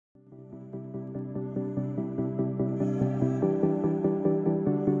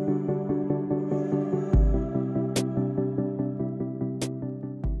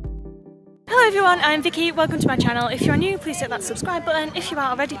Hello everyone, I'm Vicky, welcome to my channel. If you're new, please hit that subscribe button. If you are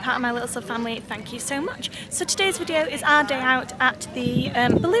already part of my little sub family, thank you so much. So today's video is our day out at the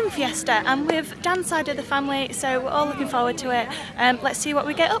Balloon Fiesta. I'm with Dan's side of the family, so we're all looking forward to it. Let's see what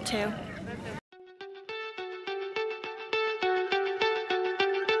we get up to.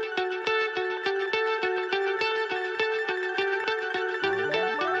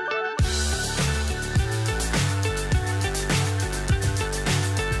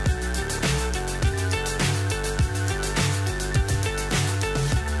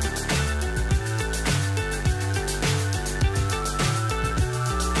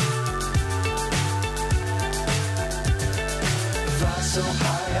 So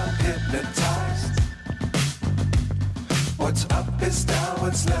high I'm hypnotized. What's up is down,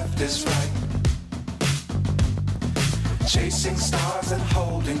 what's left is right. Chasing stars and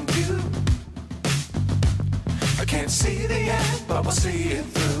holding you. I can't see the end, but we'll see it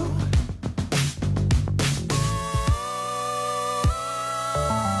through.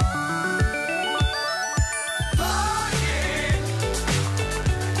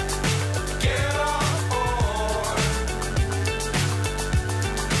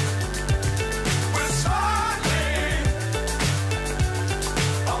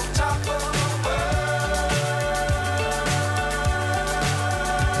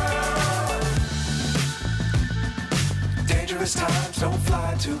 Times don't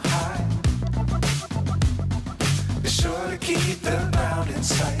fly too high. Be sure to keep the ground in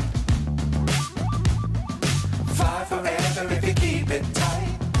sight. Fly forever if you keep it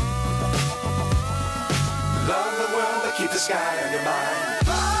tight. Love the world but keep the sky on your mind.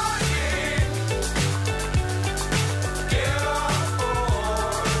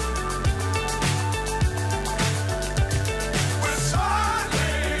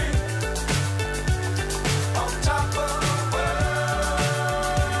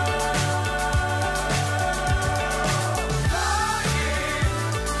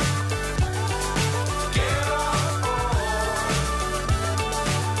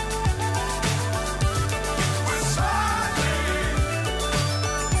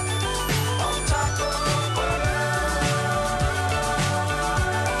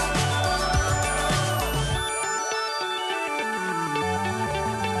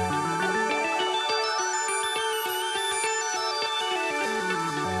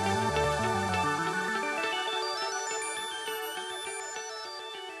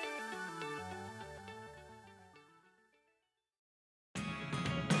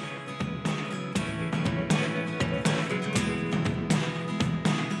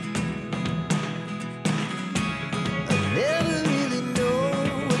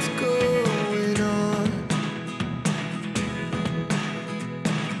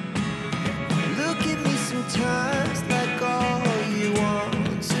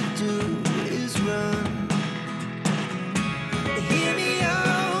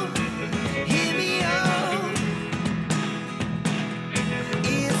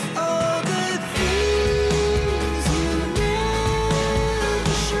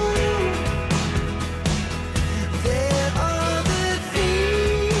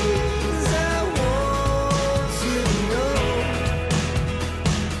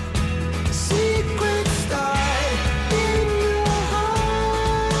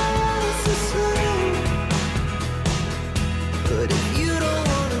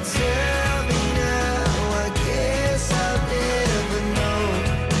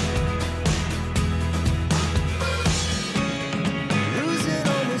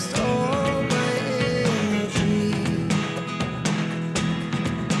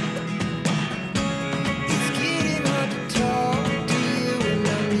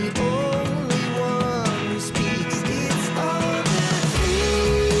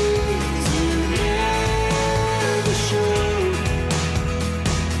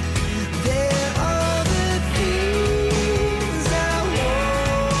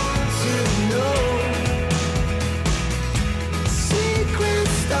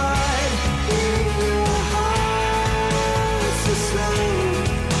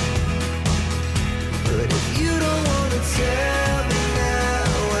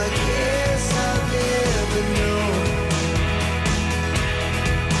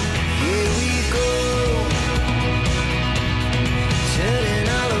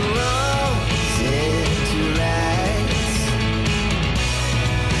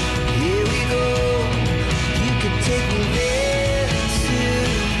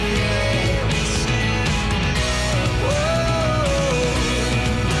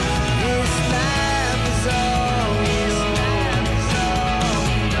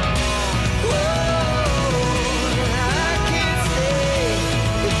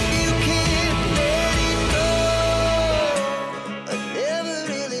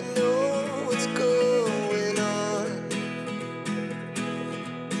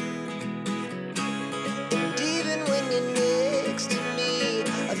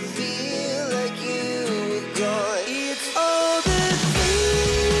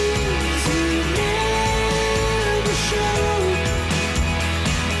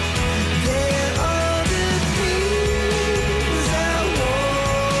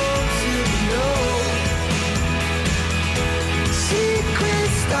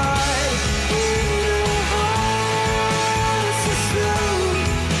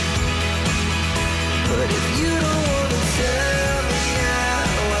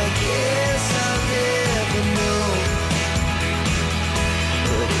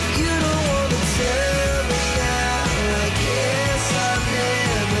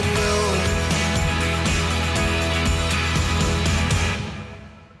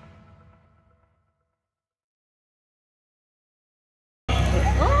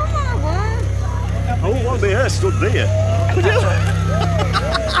 there, stood there. Could you?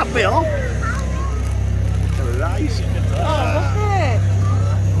 I'd be on. Nice.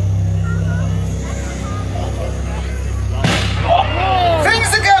 Things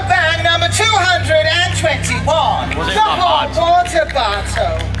that go bang, number 221. The hot water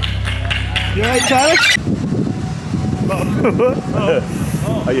bottle. You alright, Charlie?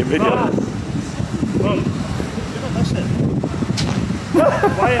 Are you video?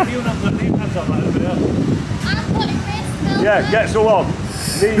 Why have you not got knee pads on like everybody else? Yeah, get some on.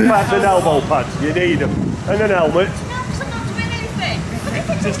 Knee pads and elbow pads, you need them. And an helmet. No, because I'm not doing anything. But if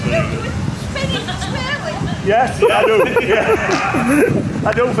it's spinning and swirling. Yes, I do. Yeah.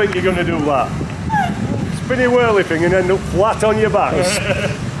 I don't think you're going to do that. Spinny whirly thing and end up flat on your back. Look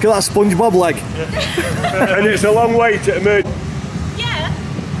at that SpongeBob leg. And it's a long way to emerge. Yeah.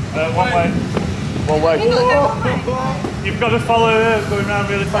 One way. One way. You've got to follow her going around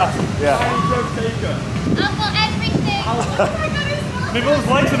really fast. Yeah. I've got everything. Oh my God, My mum's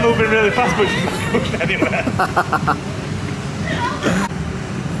legs are moving really fast, but she's not going anywhere.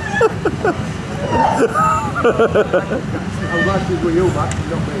 I'm glad she's with you, Max,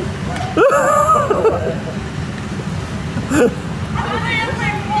 not me.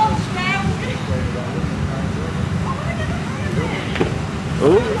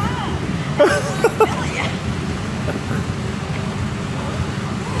 Oh.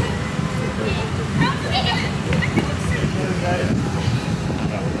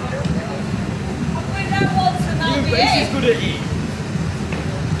 Grace is good at it.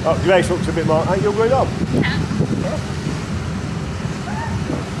 Oh, Grace looks a bit more. Ain't you going on?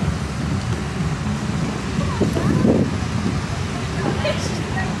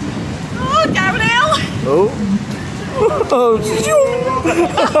 Oh, Gabriel! Oh.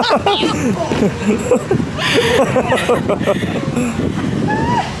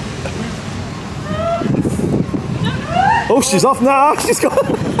 Oh, she's off now. She's gone.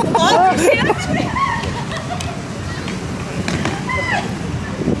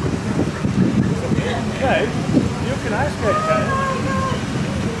 Okay, you can ice skate, can you?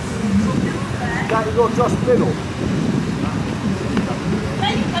 Can't you go across the middle?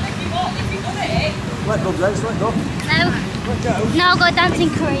 Let go, Grace, let go. No, I'll go dance in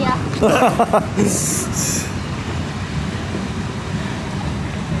Korea.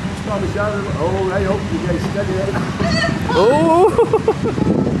 Oh, hey, hope you get steady. Oh.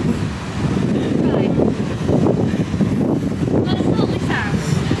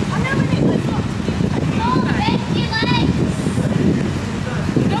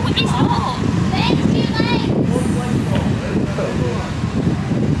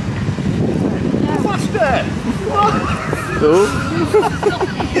 Oh.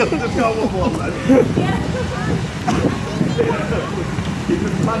 You just got one more, man. You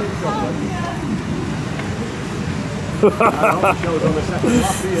just panicked someone. I hope she was on the second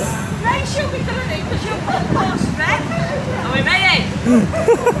lap here. Ray should be doing it because you're on course, Ray. Are we ready?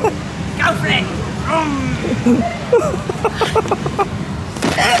 Go for it.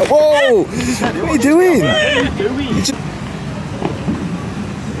 Whoa! What are you doing?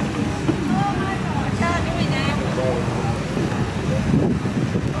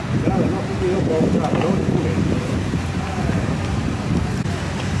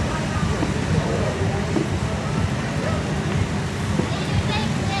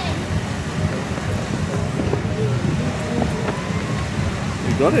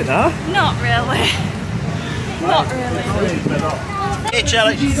 You got it, huh? Not really. Not really. Hey,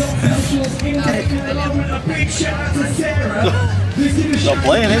 Charlie. Not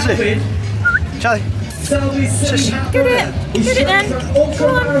playing, is it? Charlie. Just get it. Get it then. Come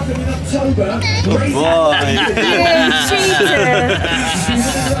on. Good boy. Yeah, cheater.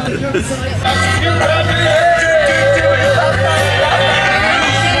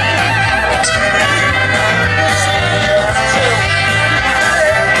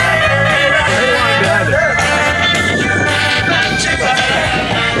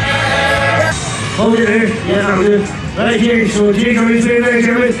 Hold it there. Yeah, that'll do. Right here, so take on this way, ladies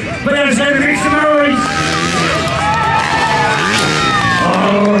and gentlemen. But there's time to make some noise.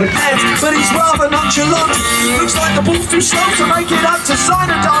 But he's rather nonchalant. Looks like the ball's too slow to make it up to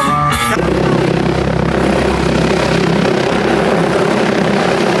Sinodon.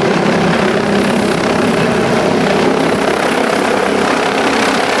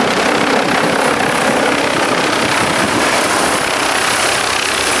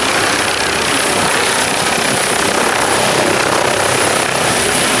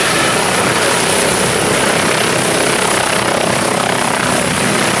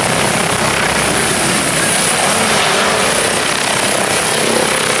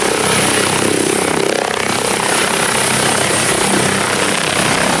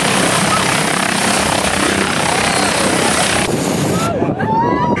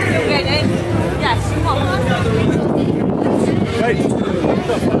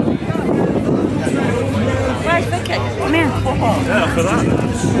 Where's Vicky? Come here. Yeah, for that.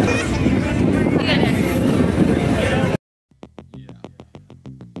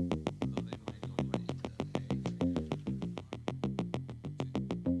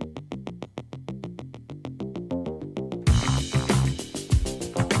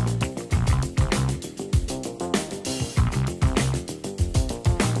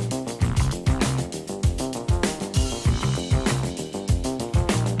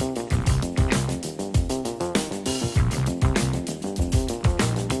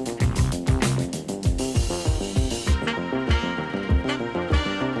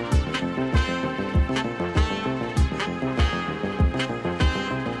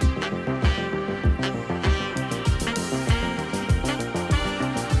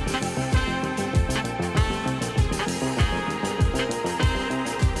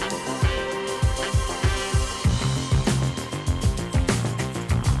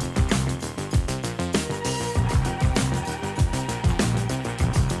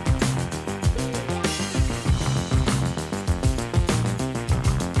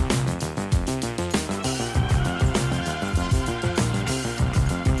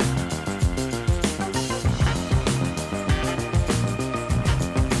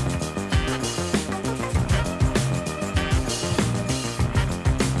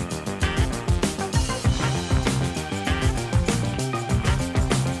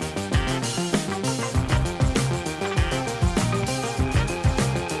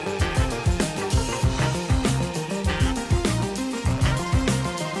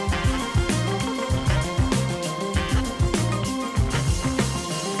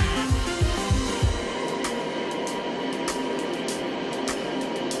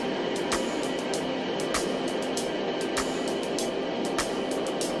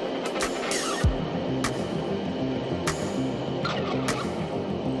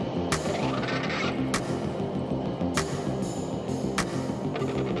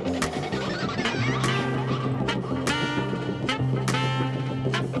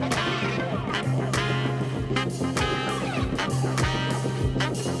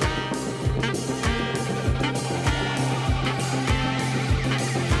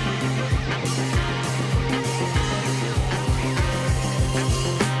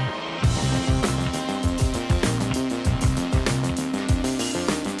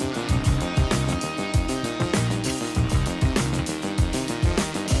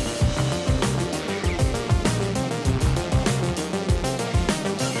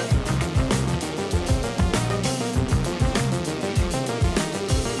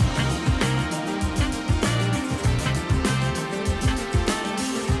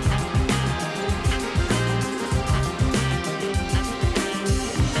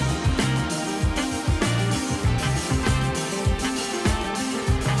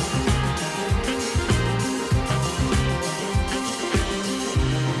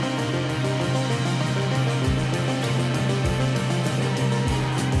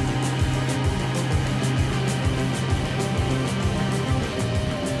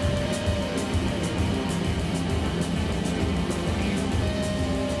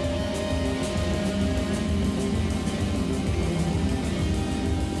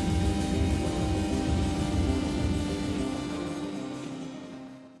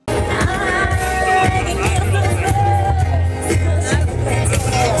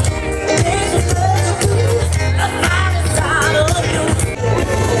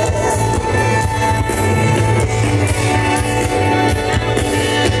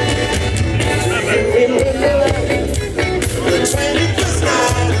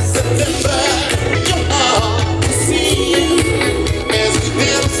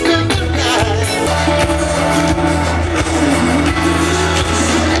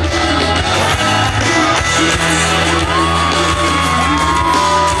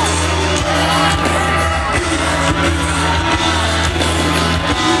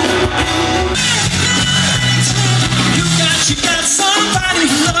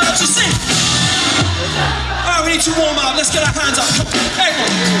 To warm up, let's get our hands up. Hey,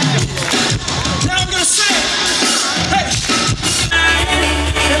 now I'm gonna sing. Hey.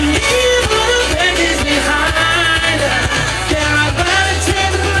 And leave all the babies behind. Can I buy a take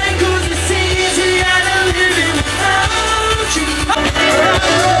the plane 'cause it's easy and I'm living without you.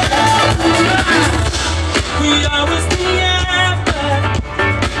 We always be after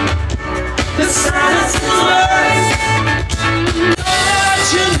the silence is worse. But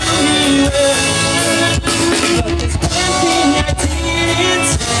you knew me well. There's one thing I didn't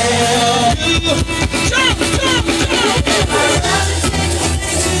tell you. Jump, jump, jump.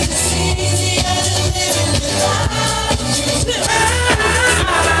 I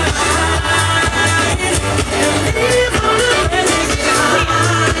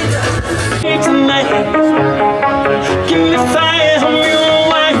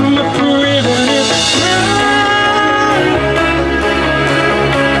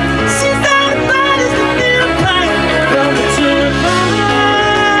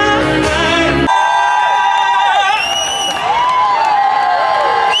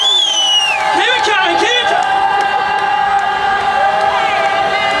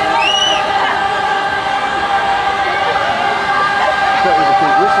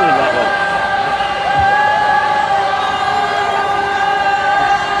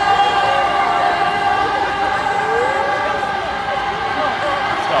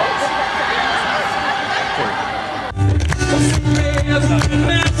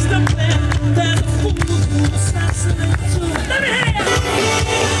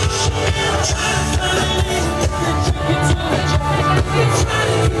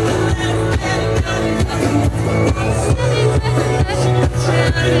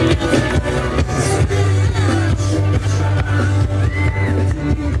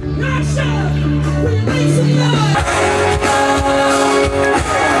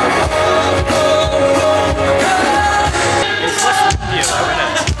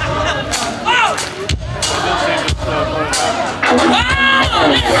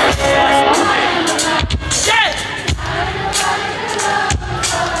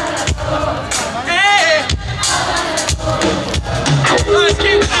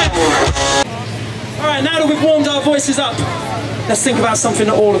now that we've warmed our voices up, let's think about something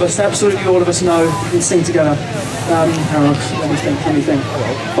that all of us, absolutely all of us know, we can sing together. Hang on, let me think.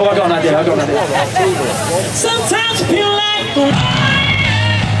 Oh, I got an idea. Sometimes I feel like...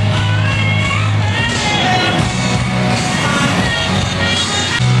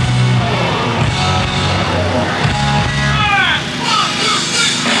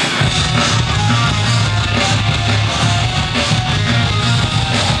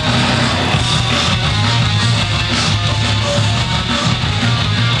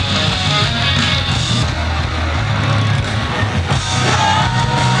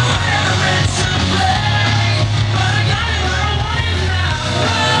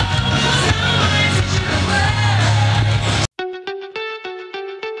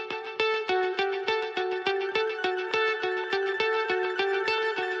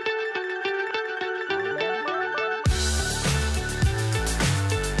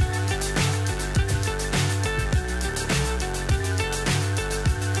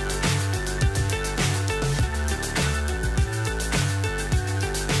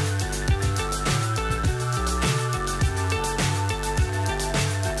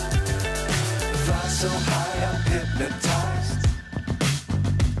 So high, I'm hypnotized.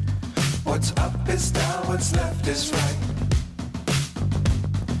 What's up is down, what's left is right.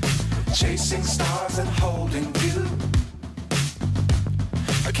 Chasing stars and holding you.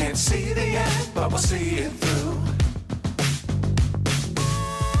 I can't see the end, but we'll see it through.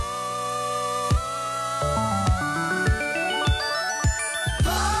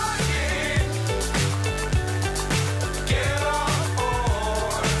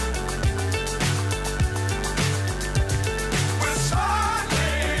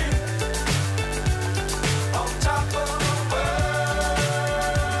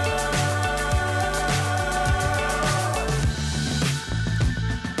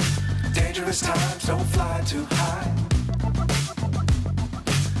 Times don't fly too high.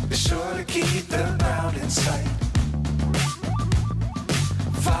 Be sure to keep the ground in sight.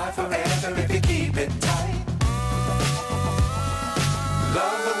 Fly forever if you keep it tight.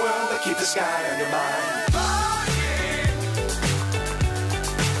 Love the world, but keep the sky on your mind.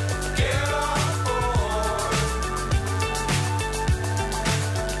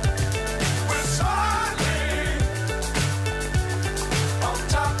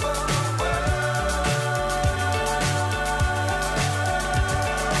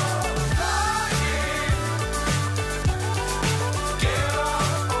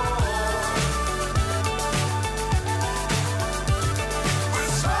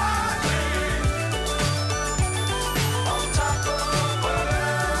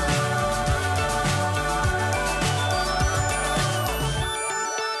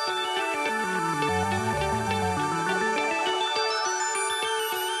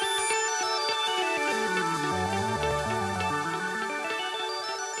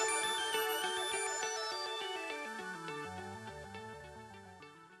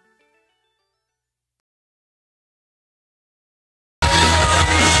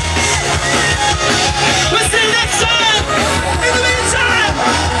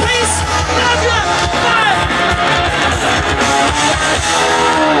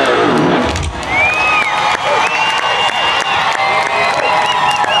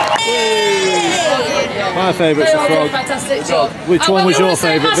 My favourite's the frog. Fantastic job. Which one was your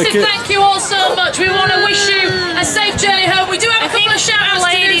favourite, Vicky? Thank you all so much. We want to wish you a safe journey home. We do have a couple of shout-outs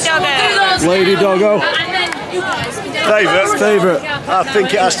Lady to do, so we'll do those. Lady Doggo. And then you guys can do Favourite? I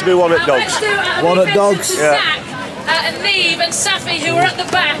think it has to be One at Dogs. One at Dogs? Yeah. Zach, and Neve and Safi, who are at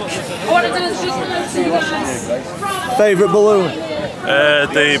the back. I want to do this just to you guys. Favourite balloon?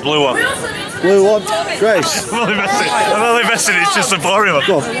 The blue one. Blue one? Grace? I'm only messing, it's just a boring one.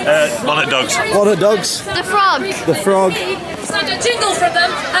 One at Dogs. One at Dogs? The frog. The frog. And a jingle from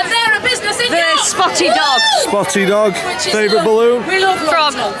them, and they're a business in York. Spotty Dog. Spotty Dog. Favourite balloon? We love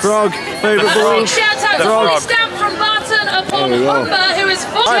Frog. Frog. Favourite balloon? Shout out to Frog. Holly Stamp from Barton upon There we go. Humber, who is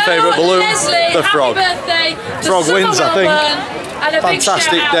My favourite balloon, Leslie, the frog. Happy birthday. Frog to wins, I Summer think. Melbourne, and a big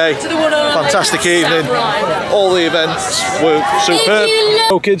Fantastic shout out day. to the one and only Fantastic Sam evening. Ryan. All the events were superb.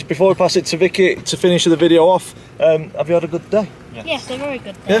 So kids, before we pass it to Vicky to finish the video off, have you had a good day? Yes, a very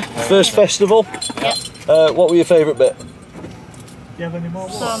good day. Yeah? First festival? Yep. What were your favourite bit? Do you have any more?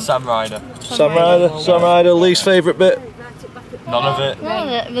 Sam Ryder. Sam Ryder. Sam Ryder. Least favourite bit? None of it.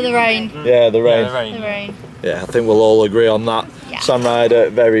 With the rain. Yeah, the rain. Yeah, the rain. The rain. Yeah, I think we'll all agree on that. Yeah. Sam Ryder,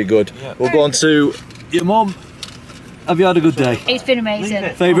 very good. Yeah. We'll go on to your mum. Have you had a good day? It's been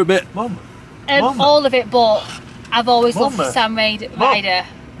amazing. Favourite bit? Mum. All of it, but I've always Mum. loved Sam Ryder.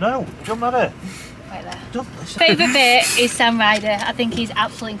 No, it doesn't matter. Right there. Favourite bit is Sam Ryder. I think he's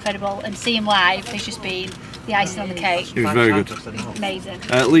absolutely incredible, and see him live has just been the icing on the cake. He was very good. Amazing.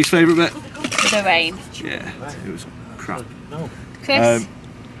 Least favourite bit? The rain. Yeah, it was crap. Chris?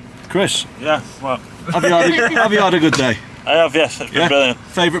 Chris? Yeah, well. Have you had a good day? I have, yes. It's been brilliant.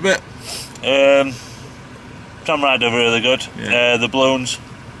 Favourite bit? Sam Ryder, really good. The balloons.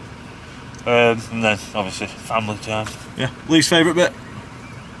 And then, obviously, family time. Yeah. Least favourite bit?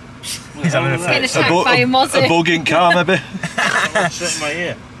 He's having a fit. A bug in car, maybe? What's in my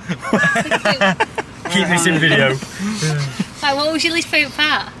ear? Keep this in video. Like, what was your least favourite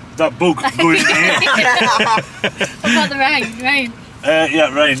part? That bug going in the ear. What about the rain?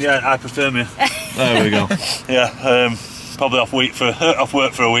 Yeah, rain. Yeah, hypothermia. There we go. Yeah, probably off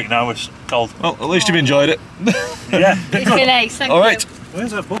work for a week now. It's cold. Well, at least you've enjoyed it. Yeah. It's been ace. Thank you. All right.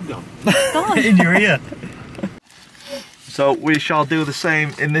 Where's that bug gone? In your ear. So we shall do the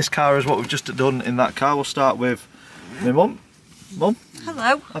same in this car as what we've just done in that car. We'll start with my mum. Mum?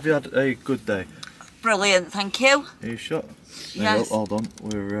 Hello. Have you had a good day? Brilliant, thank you. Are you sure? Yes. No, hold on,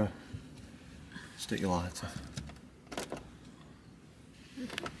 we're stick your lighter.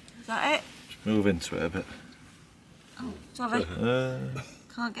 Is that it? Just move into it a bit. Oh, sorry.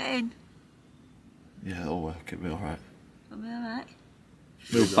 Can't get in. Yeah, it'll work, it'll be alright. It'll be alright.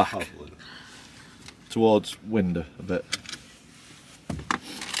 Move back towards window a bit. Do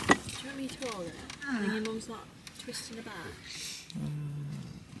you want me to hold it? And then your mum's not twisting about?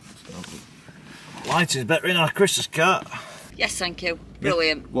 Lighting's better in our Christmas car. Yes, thank you.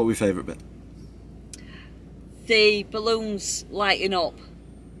 Brilliant. Yeah. What was your favourite bit? The balloons lighting up.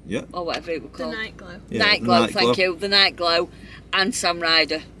 Yeah. Or whatever it was called. The night glow. Yeah, night glow, thank you. The night glow and Sam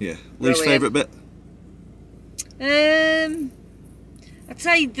Ryder. Yeah. Least favourite bit? I'd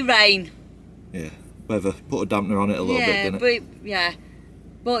say the rain. Yeah. Weather put a dampener on it a little bit, didn't it?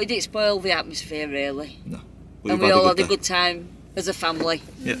 But it didn't spoil the atmosphere really. No. And we all had a good time as a family.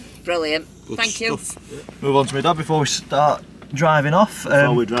 Yeah. Brilliant. Good Thank you. stuff. Move on to my dad before we start driving off.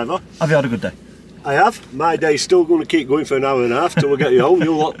 Before we drive off. Have you had a good day? I have. My day's still going to keep going for an hour and a half till we get you home.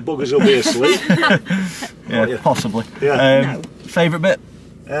 You lot buggers will be asleep. Yeah, possibly. Yeah. Favourite bit?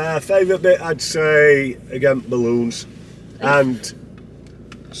 Favourite bit, I'd say, again, balloons. And,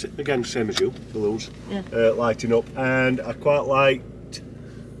 again, same as you, balloons. Yeah. Lighting up. And I quite liked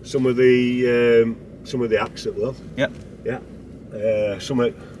some of the acts that were. Yep. Yeah.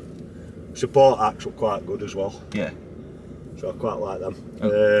 Some support acts were quite good as well. Yeah. So I quite like them.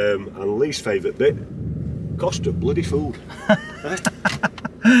 And least favourite bit, cost of bloody food.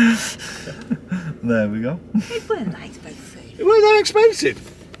 There we go. It weren't that expensive. It weren't that expensive.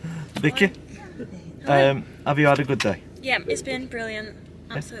 Vicky, have you had a good day? Yeah, it's been brilliant.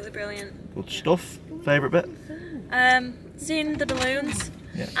 Absolutely brilliant. Good stuff. Favourite bit? Seeing the balloons.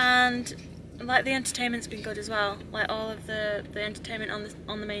 Yeah. And like the entertainment's been good as well. Like all of the entertainment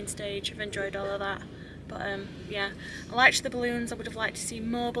on the main stage, I've enjoyed all of that. But yeah, I liked the balloons. I would have liked to see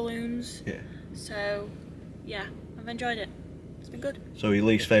more balloons. Yeah. So yeah, I've enjoyed it. It's been good. So your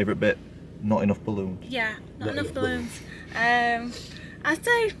least favourite bit? Not enough balloons. Yeah, not enough balloons. I'd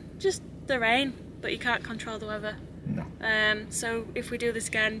say just the rain, but you can't control the weather. No. So if we do this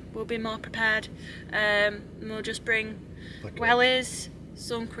again, we'll be more prepared. And we'll just bring wellies,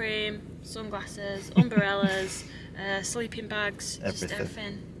 sun cream, sunglasses, umbrellas, sleeping bags, just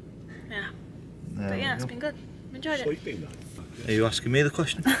everything. Yeah. But yeah, it's been good. Enjoyed it. Are you asking me the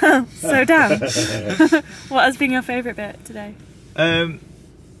question? So Dan, what has been your favourite bit today?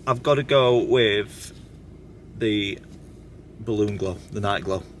 I've got to go with the balloon glow, the night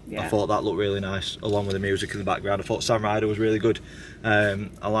glow. Yeah. I thought that looked really nice, along with the music in the background. I thought Sam Ryder was really good.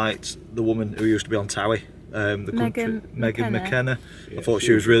 I liked the woman who used to be on Towie, Megan McKenna. Yeah, I thought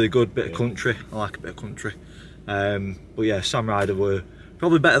she was really good, bit of country. I like a bit of country. But yeah, Sam Ryder were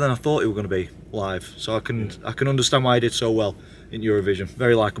probably better than I thought he were going to be live. So I can understand why he did so well in Eurovision.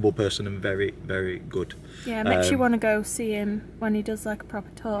 Very likeable person and very, very good. Yeah, it makes you want to go see him when he does like a proper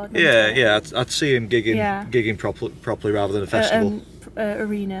tour. Yeah, I'd see him gigging properly rather than a festival.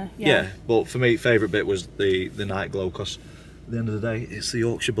 Arena. Yeah, but for me, favourite bit was the night glow, because at the end of the day, it's the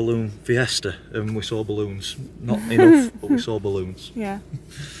Yorkshire Balloon Fiesta, and we saw balloons. Not enough, but we saw balloons. Yeah.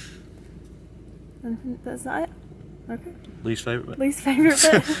 And that's that it. Okay. Least favourite bit? Least favourite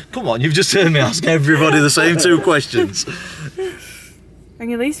bit. Come on, you've just heard me ask everybody the same two questions. And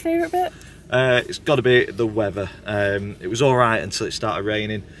your least favourite bit? It's got to be the weather. It was alright until it started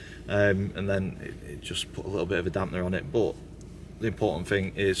raining, and then it just put a little bit of a dampener on it. But the important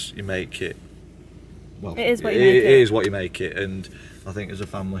thing is you make it. Well, it is what you make it. It is what you make it, and I think as a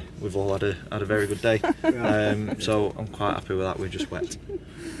family we've all had a very good day. So I'm quite happy with that. We're just wet.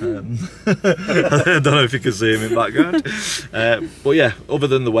 I don't know if you can see him in background, but yeah, other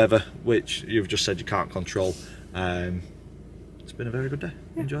than the weather, which you've just said you can't control, it's been a very good day.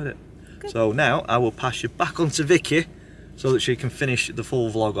 Enjoyed it. Good. So now I will pass you back on to Vicky so that she can finish the full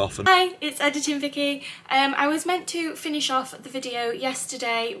vlog off. Hi, it's Editing Vicky. I was meant to finish off the video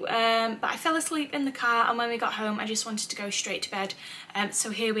yesterday, but I fell asleep in the car, and when we got home I just wanted to go straight to bed. So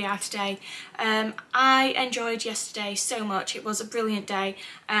here we are today. I enjoyed yesterday so much. It was a brilliant day.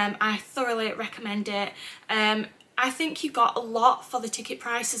 I thoroughly recommend it. I think you got a lot for the ticket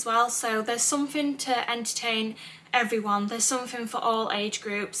price as well, so there's something to entertain everyone. There's something for all age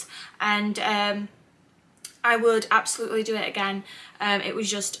groups, and I would absolutely do it again. It was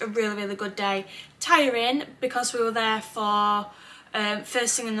just a really good day. Tiring because we were there for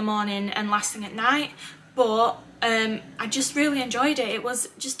first thing in the morning and last thing at night, but I just really enjoyed it. It was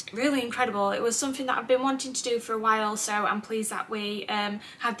just really incredible. It was something that I've been wanting to do for a while, so I'm pleased that we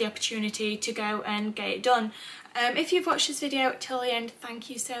had the opportunity to go and get it done. If you've watched this video till the end, thank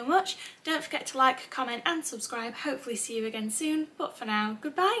you so much. Don't forget to like, comment and subscribe. Hopefully see you again soon, but for now,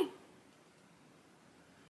 goodbye.